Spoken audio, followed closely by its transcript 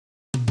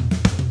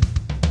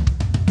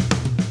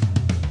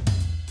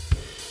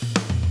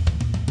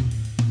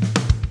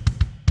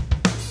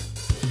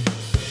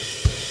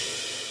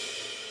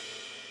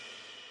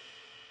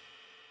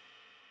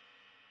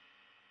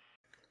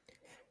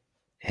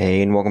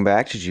Hey, and welcome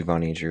back to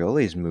Giovanni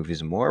Andreoli's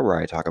Movies and More, where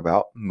I talk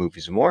about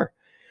movies and more.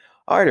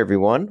 All right,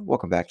 everyone,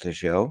 welcome back to the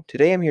show.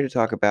 Today I'm here to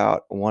talk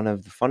about one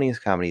of the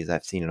funniest comedies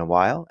I've seen in a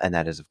while, and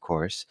that is, of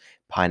course,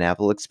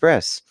 Pineapple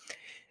Express.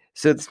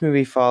 So this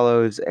movie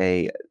follows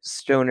a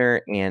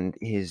stoner and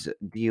his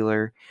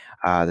dealer.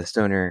 The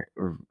stoner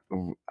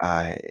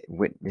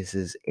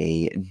witnesses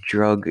a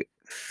drug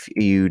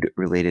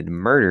feud-related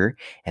murder,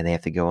 and they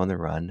have to go on the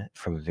run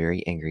from a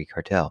very angry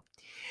cartel.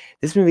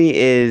 This movie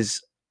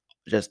is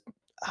just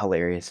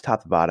hilarious,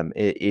 top to bottom.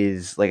 It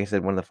is, like I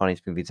said, one of the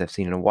funniest movies I've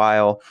seen in a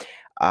while.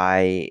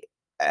 I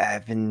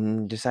have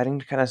been deciding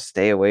to kind of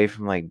stay away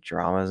from like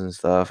dramas and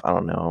stuff. I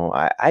don't know.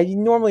 I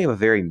normally have a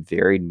very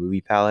varied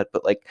movie palette,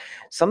 but like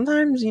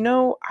sometimes,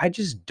 I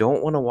just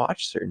don't want to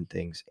watch certain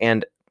things.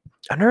 And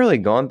I've not really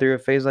gone through a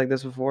phase like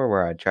this before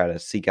where I try to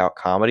seek out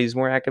comedies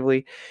more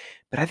actively,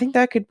 but I think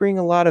that could bring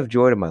a lot of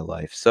joy to my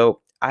life.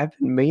 So I've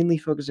been mainly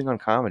focusing on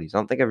comedies. I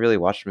don't think I've really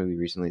watched a movie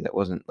recently that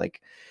wasn't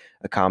like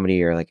a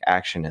comedy or like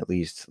action at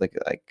least. Like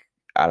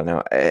I don't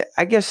know.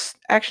 I guess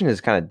action is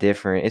kind of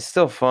different. It's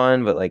still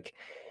fun, but like,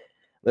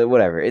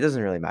 whatever. It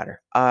doesn't really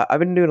matter. I've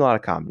been doing a lot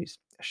of comedies,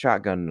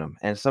 shotgunning them,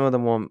 and some of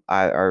them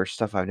are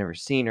stuff I've never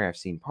seen or I've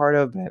seen part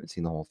of, but I haven't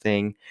seen the whole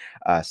thing.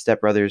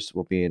 Step Brothers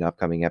will be an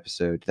upcoming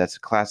episode. That's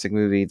a classic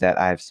movie that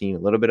I've seen a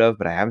little bit of,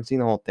 but I haven't seen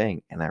the whole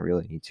thing, and I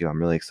really need to.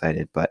 I'm really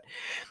excited. But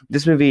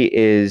this movie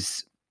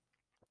is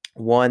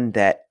one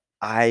that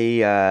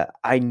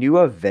I knew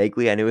of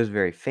vaguely. I knew it was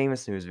very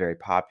famous and it was very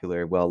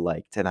popular, well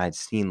liked, and I'd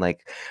seen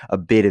like a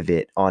bit of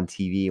it on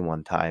TV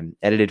one time,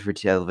 edited for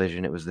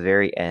television. It was the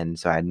very end,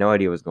 so I had no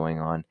idea what was going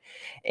on.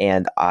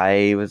 And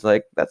I was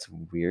like, that's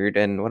weird,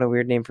 and what a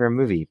weird name for a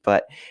movie.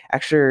 But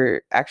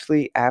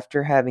actually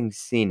after having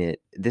seen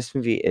it, this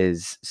movie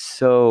is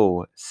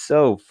so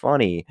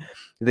funny.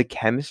 The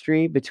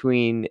chemistry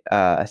between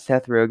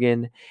Seth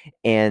Rogen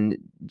and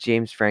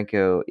James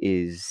Franco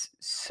is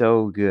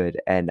so good,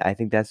 and I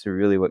think that's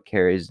really what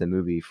carries the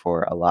movie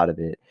for a lot of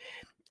it.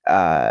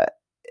 Uh,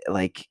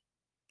 like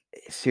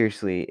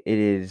seriously, it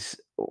is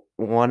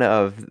one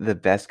of the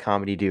best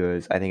comedy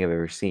duos I think I've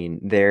ever seen.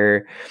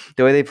 The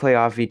way they play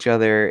off each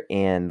other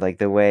and like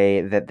the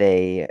way that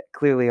they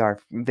clearly are,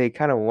 they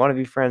kind of want to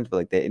be friends,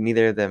 but like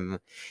neither of them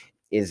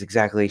is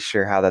exactly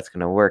sure how that's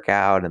going to work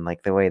out, and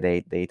like the way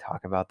they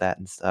talk about that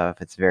and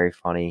stuff, it's very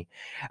funny.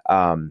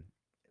 Um,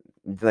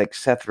 like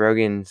Seth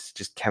Rogen's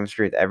just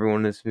chemistry with everyone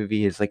in this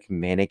movie, his like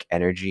manic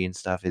energy and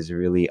stuff is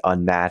really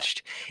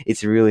unmatched.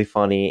 It's really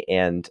funny,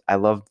 and I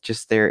love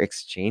just their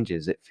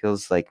exchanges. It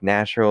feels like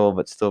natural,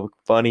 but still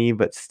funny,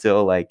 but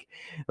still like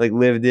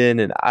lived in.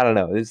 And I don't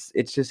know, it's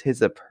just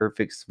hits a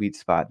perfect sweet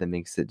spot that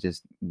makes it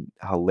just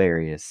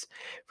hilarious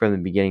from the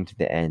beginning to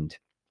the end.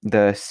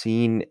 The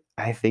scene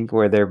I think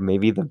where they're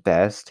maybe the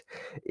best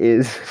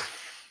is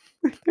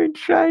they're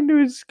trying to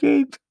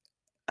escape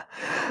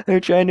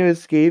they're trying to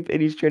escape,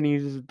 and he's trying to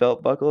use his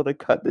belt buckle to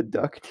cut the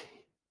duct tape.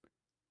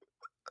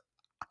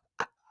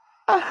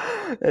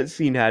 That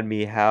scene had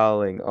me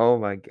howling. Oh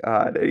my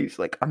god. And he's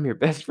like, I'm your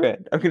best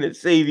friend. I'm gonna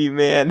save you,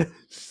 man.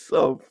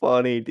 So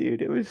funny,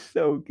 dude. It was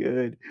so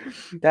good.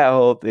 That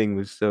whole thing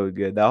was so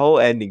good. The whole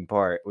ending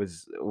part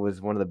was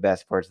one of the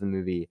best parts of the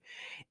movie.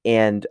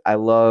 And I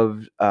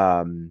loved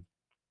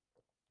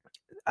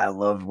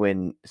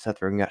when Seth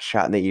Rogen got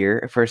shot in the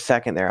ear. For a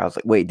second there, I was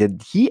like, wait,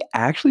 did he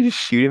actually just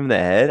shoot him in the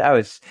head? I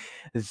was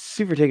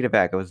super taken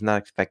aback. I was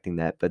not expecting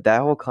that. But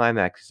that whole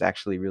climax is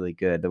actually really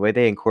good. The way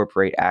they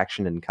incorporate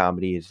action and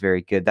comedy is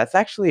very good. That's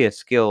actually a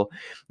skill.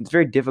 It's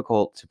very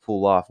difficult to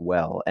pull off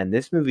well. And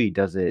this movie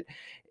does it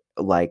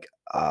like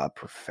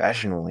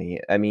professionally.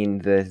 I mean,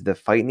 the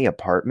fight in the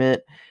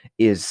apartment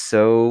is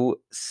so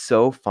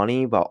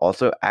funny, but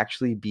also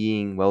actually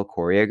being well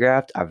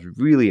choreographed. I was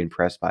really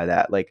impressed by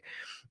that. Like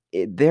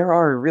there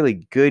are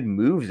really good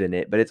moves in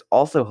it, but it's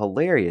also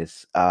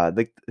hilarious.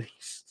 Like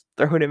he's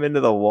throwing him into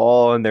the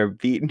wall and they're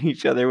beating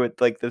each other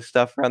with like the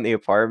stuff around the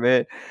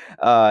apartment.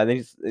 And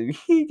then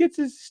he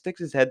sticks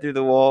his head through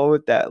the wall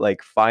with that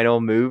like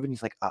final move, and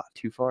he's like, "Ah,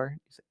 too far."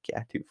 He's like,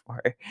 "Yeah, too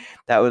far."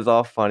 That was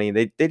all funny.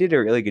 They did a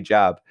really good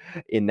job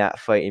in that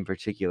fight in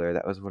particular.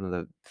 That was one of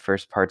the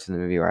first parts of the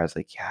movie where I was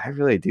like, "Yeah, I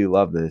really do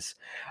love this."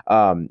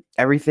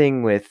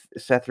 Everything with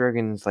Seth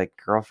Rogen's like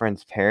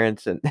girlfriend's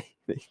parents and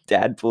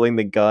dad pulling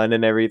the gun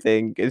and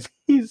everything because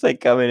he's like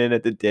coming in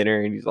at the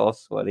dinner and he's all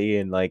sweaty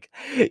and like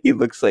he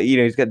looks like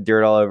he's got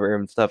dirt all over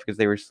him and stuff because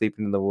they were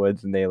sleeping in the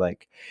woods and they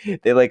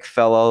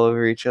fell all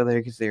over each other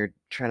because they were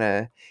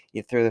trying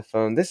to throw the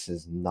phone. This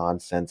is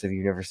nonsense. If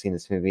you've never seen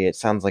this movie, it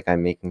sounds like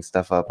I'm making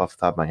stuff up off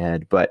the top of my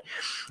head, but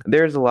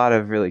there's a lot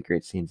of really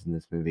great scenes in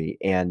this movie,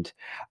 and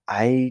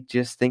I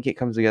just think it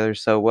comes together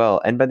so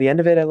well. And by the end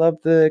of it, I love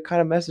the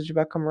kind of message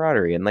about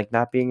camaraderie and like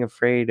not being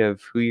afraid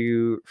of who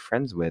you're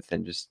friends with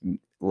and just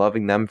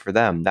loving them for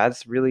them.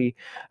 That's really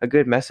a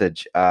good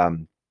message.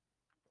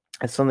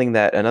 It's something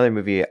that another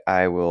movie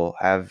I will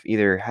have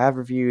either have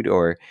reviewed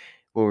or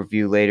we'll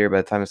review later. By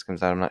the time this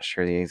comes out, I'm not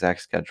sure the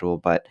exact schedule,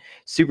 but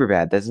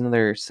Superbad, that's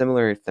another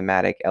similar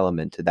thematic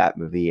element to that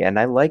movie, and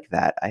I like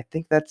that. I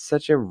think that's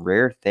such a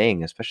rare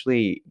thing,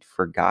 especially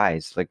for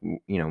guys, like,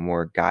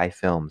 more guy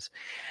films.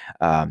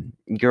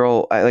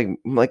 Girl, I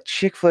like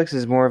chick flicks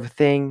is more of a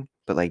thing,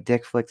 but like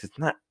dick flicks,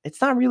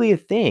 it's not really a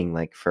thing,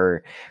 like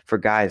for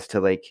guys to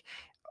like,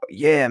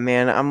 yeah,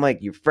 man, I'm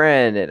like your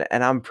friend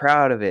and I'm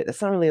proud of it.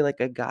 That's not really like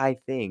a guy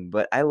thing,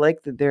 but I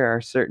like that there are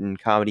certain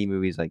comedy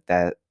movies like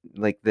that,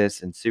 like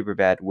this and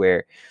Superbad,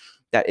 where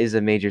that is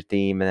a major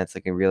theme and that's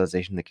like a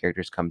realization the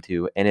characters come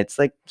to. And it's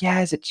like,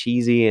 yeah, is it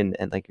cheesy and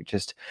like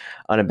just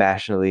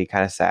unabashedly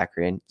kind of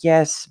saccharine?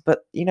 Yes,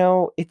 but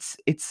it's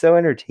so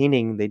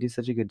entertaining. They do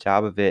such a good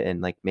job of it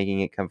and like making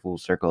it come full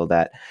circle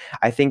that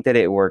I think that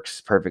it works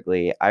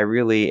perfectly. I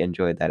really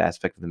enjoyed that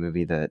aspect of the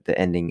movie. The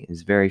ending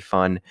is very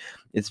fun.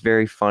 It's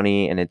very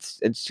funny and it's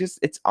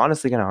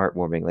honestly kind of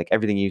heartwarming. Like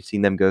everything you've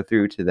seen them go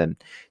through to then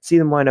see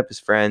them wind up as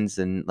friends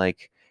and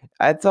like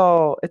it's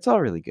all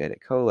really good.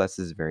 It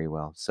coalesces very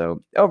well.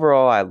 So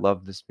overall, I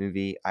love this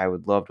movie. I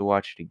would love to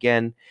watch it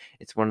again.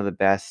 It's one of the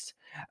best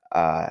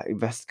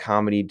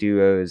comedy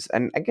duos,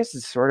 and I guess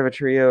it's sort of a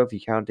trio if you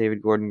count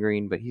David Gordon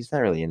Green, but he's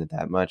not really in it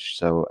that much.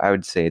 So I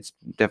would say it's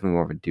definitely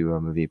more of a duo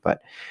movie.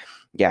 But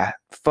yeah,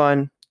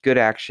 fun, good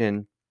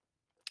action,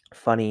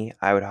 funny.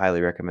 I would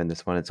highly recommend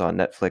this one. It's on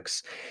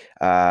Netflix.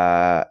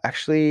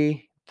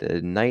 Actually, the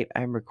night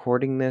I'm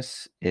recording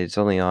this, it's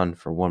only on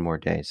for one more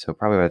day. So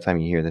probably by the time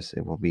you hear this,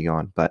 it will be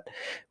gone. But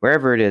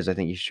wherever it is, I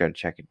think you should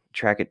try to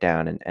track it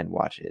down and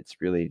watch it.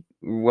 It's really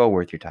well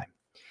worth your time.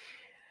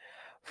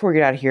 Before we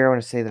get out of here, I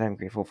want to say that I'm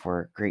grateful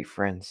for great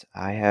friends.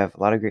 I have a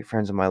lot of great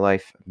friends in my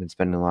life. I've been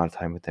spending a lot of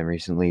time with them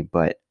recently,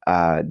 but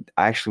I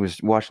actually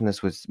was watching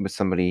this with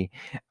somebody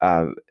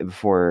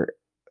before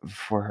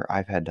her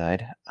iPad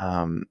died.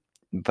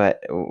 But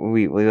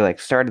we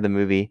like started the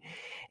movie,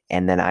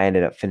 and then I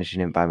ended up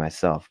finishing it by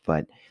myself.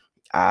 But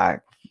I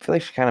feel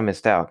like she kind of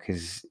missed out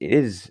because it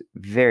is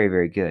very,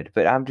 very good.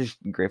 But I'm just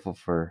grateful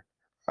for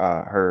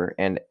her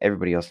and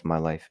everybody else in my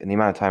life and the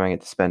amount of time I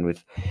get to spend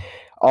with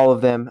all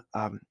of them.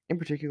 In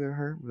particular,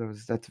 her.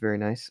 That's very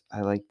nice.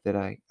 I like that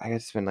I got to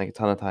spend like a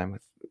ton of time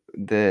with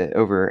the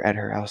over at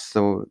her house.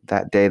 So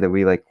that day that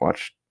we like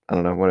watched, I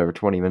don't know, whatever,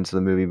 20 minutes of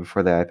the movie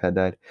before the iPad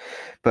died.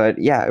 But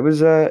yeah, it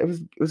was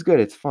good.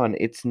 It's fun.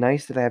 It's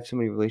nice that I have so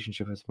many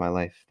relationships in my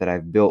life that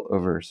I've built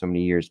over so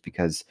many years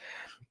because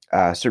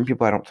certain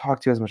people I don't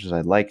talk to as much as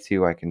I'd like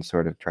to. I can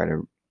sort of try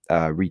to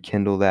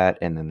rekindle that,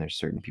 and then there's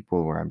certain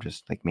people where I'm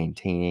just like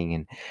maintaining,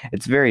 and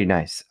it's very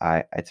nice.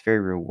 It's very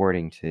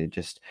rewarding to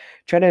just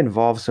try to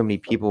involve so many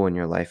people in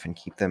your life and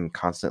keep them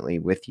constantly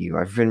with you.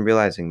 I've been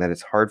realizing that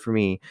it's hard for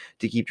me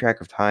to keep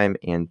track of time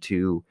and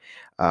to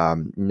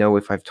know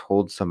if I've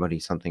told somebody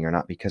something or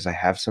not because I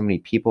have so many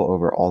people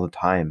over all the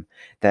time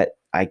that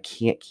I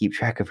can't keep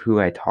track of who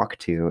I talk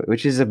to,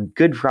 which is a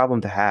good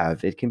problem to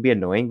have. It can be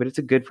annoying, but it's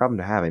a good problem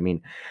to have. I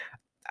mean,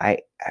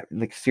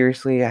 like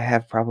seriously, I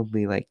have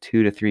probably like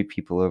 2 to 3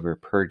 people over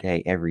per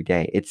day every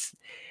day.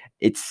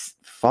 It's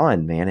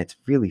fun, man. It's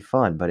really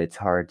fun, but it's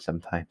hard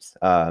sometimes.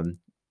 But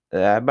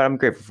I'm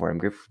grateful for it. I'm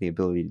grateful for the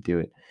ability to do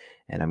it,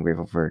 and I'm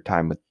grateful for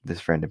time with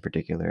this friend in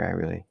particular.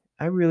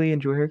 I really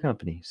enjoy her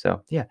company.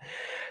 So yeah,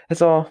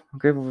 that's all. I'm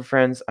grateful for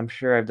friends. I'm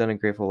sure I've done a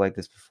grateful like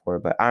this before,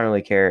 but I don't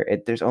really care.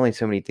 There's only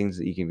so many things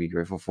that you can be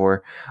grateful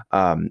for.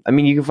 I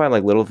mean, you can find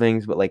like little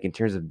things, but like in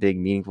terms of big,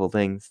 meaningful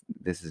things,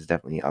 this is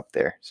definitely up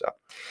there. So,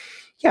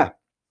 yeah.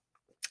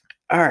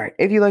 All right.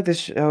 If you like this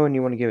show and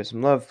you want to give it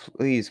some love,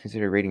 please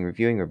consider rating,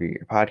 reviewing, or review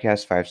your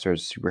podcast. 5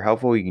 stars is super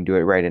helpful. You can do it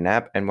right in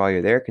app. And while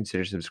you're there,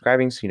 consider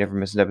subscribing so you never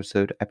miss an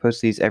episode. I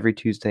post these every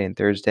Tuesday and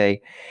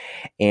Thursday,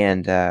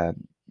 and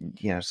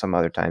some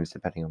other times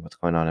depending on what's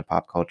going on in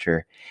pop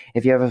culture.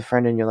 If you have a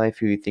friend in your life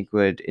who you think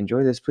would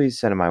enjoy this, please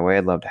send them my way.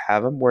 I'd love to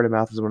have them. Word of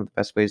mouth is one of the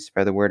best ways to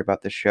spread the word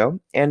about this show.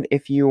 And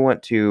if you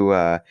want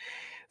to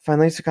find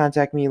links to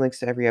contact me, links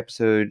to every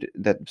episode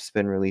that's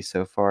been released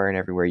so far and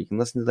everywhere you can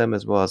listen to them,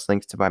 as well as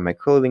links to buy my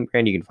clothing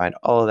brand, you can find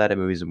all of that at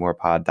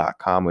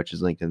moviesandmorepod.com, which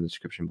is linked in the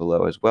description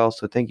below as well.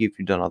 So thank you if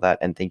you've done all that,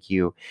 and thank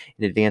you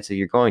in advance if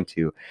you're going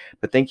to.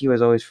 But thank you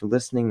as always for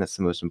listening. That's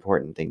the most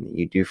important thing that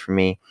you do for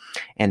me.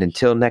 And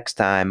until next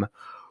time,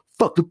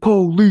 fuck the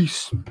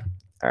police.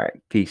 All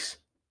right, peace.